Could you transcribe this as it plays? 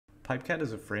Pipecat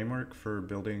is a framework for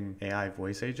building AI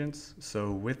voice agents.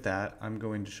 So with that, I'm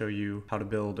going to show you how to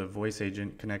build a voice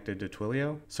agent connected to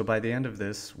Twilio. So by the end of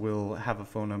this, we'll have a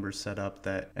phone number set up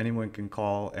that anyone can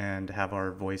call and have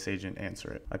our voice agent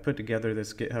answer it. I put together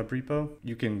this GitHub repo.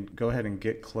 You can go ahead and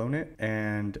git clone it,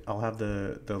 and I'll have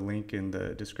the link in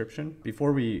the description.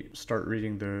 Before we start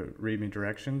reading the README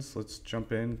directions, let's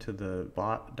jump into the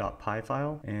bot.py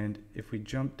file. And if we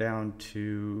jump down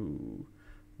to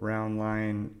around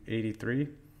line 83,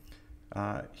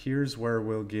 here's where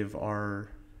we'll give our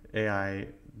AI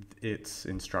its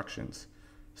instructions.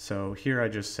 So here I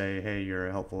just say, hey, you're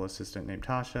a helpful assistant named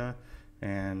Tasha,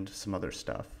 and some other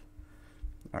stuff.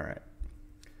 All right,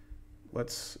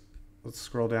 let's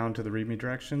scroll down to the README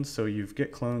directions. So you've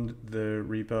git cloned the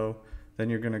repo,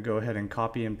 then you're gonna go ahead and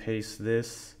copy and paste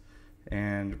this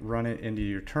and run it into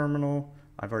your terminal.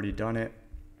 I've already done it.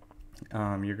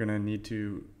 You're gonna need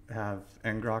to have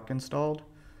ngrok installed,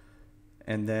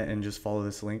 and just follow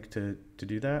this link to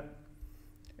do that,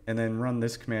 and then run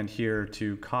this command here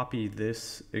to copy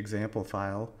this example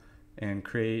file and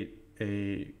create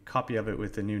a copy of it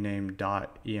with the new name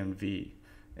 .env,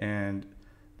 and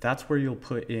that's where you'll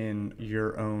put in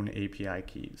your own API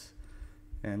keys.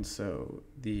 And so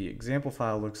the example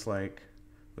file looks like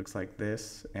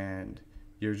this, and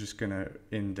you're just gonna,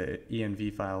 in the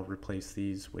env file, replace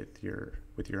these with your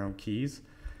own keys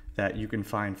that you can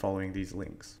find following these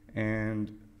links.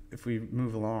 And if we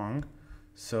move along,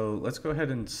 so let's go ahead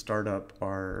and start up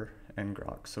our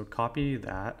ngrok. So copy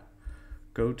that,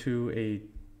 go to a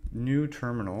new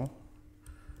terminal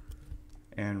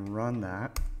and run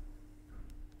that.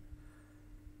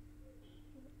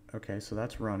 Okay, so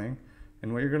that's running.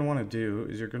 And what you're gonna wanna do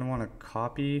is you're gonna wanna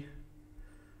copy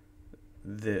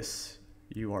this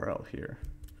URL here.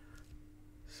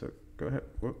 So go ahead,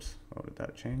 whoops, oh, did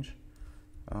that change?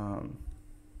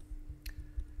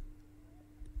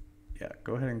 Yeah,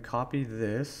 go ahead and copy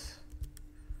this,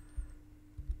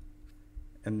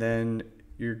 and then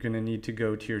you're gonna need to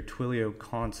go to your Twilio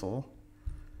console.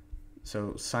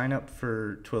 So sign up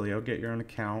for Twilio, get your own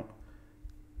account,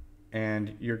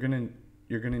 and you're gonna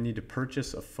need to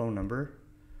purchase a phone number.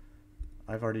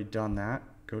 I've already done that.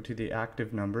 Go to the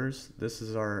active numbers. This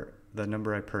is the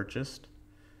number I purchased.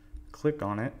 Click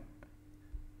on it.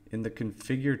 In the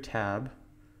configure tab,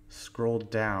 scroll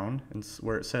down, and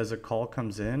where it says a call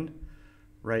comes in,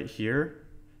 right here,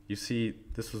 you see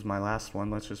this was my last one.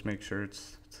 Let's just make sure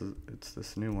it's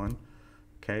this new one.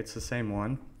 Okay, it's the same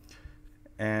one.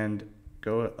 And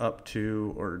go up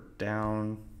to or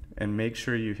down and make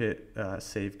sure you hit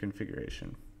save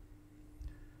configuration.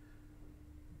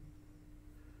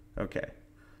 Okay,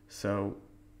 so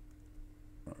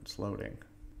it's loading.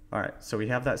 All right, so we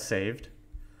have that saved.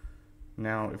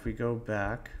 Now if we go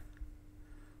back,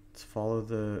 let's follow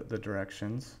the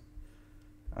directions.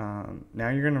 Now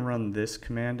you're gonna run this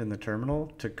command in the terminal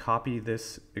to copy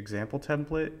this example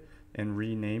template and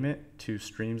rename it to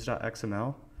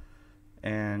streams.xml.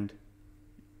 And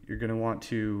you're gonna want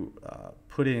to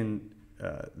put in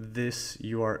the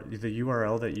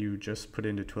URL that you just put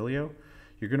into Twilio.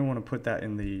 You're gonna wanna put that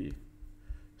in the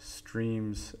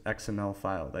streams XML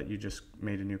file that you just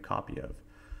made a new copy of.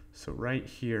 So right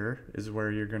here is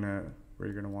where you're gonna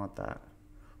want that.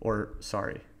 Or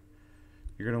sorry,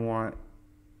 you're gonna want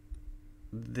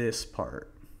this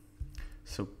part.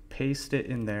 So paste it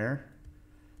in there.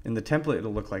 In the template,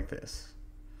 it'll look like this.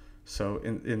 So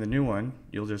in the new one,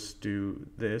 you'll just do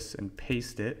this and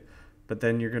paste it, but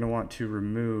then you're gonna want to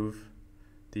remove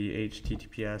the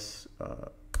HTTPS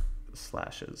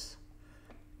slashes.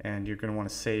 And you're gonna wanna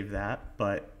save that,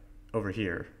 but over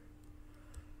here,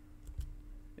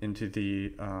 into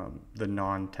the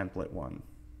non-template one.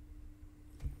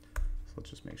 So let's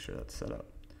just make sure that's set up.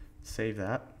 Save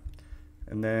that.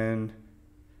 And then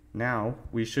now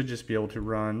we should just be able to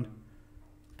run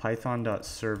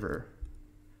python.server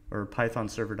or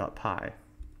python-server.py.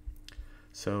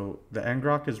 So the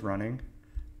ngrok is running.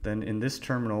 Then in this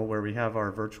terminal where we have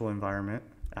our virtual environment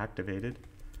activated,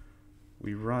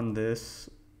 we run this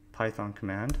Python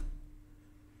command.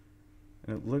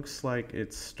 And it looks like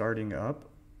it's starting up.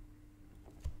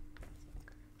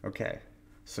 Okay,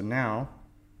 so now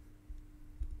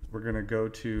we're gonna go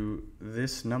to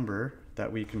this number that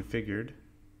we configured,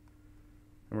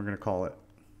 and we're gonna call it.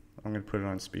 I'm gonna put it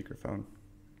on speakerphone.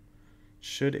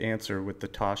 Should answer with the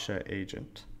Tasha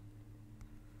agent.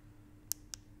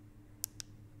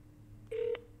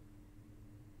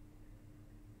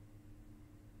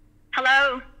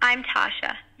 Hello, I'm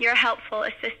Tasha, your helpful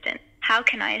assistant. How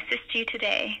can I assist you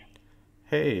today?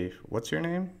 Hey, what's your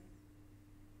name?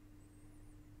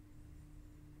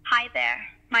 Hi there,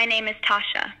 my name is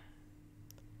Tasha.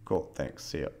 Cool, thanks,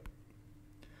 see ya.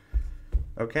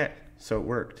 Okay, so it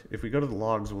worked. If we go to the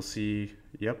logs, we'll see,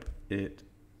 yep, it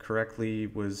correctly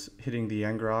was hitting the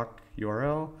ngrok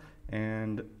URL,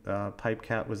 and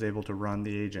Pipecat was able to run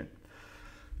the agent.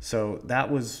 So that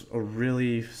was a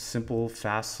really simple,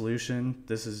 fast solution.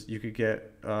 You could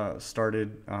get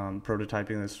started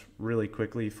prototyping this really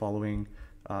quickly following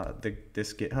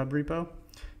this GitHub repo.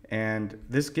 And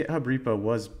this GitHub repo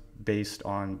was based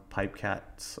on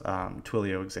Pipecat's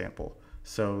Twilio example.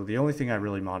 So the only thing I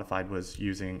really modified was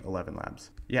using 11 Labs.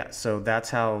 Yeah, so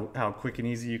that's how quick and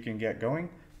easy you can get going.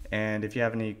 And if you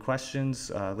have any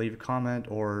questions, leave a comment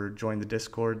or join the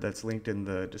Discord that's linked in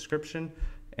the description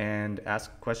and ask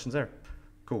questions there.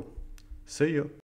 Cool. See you.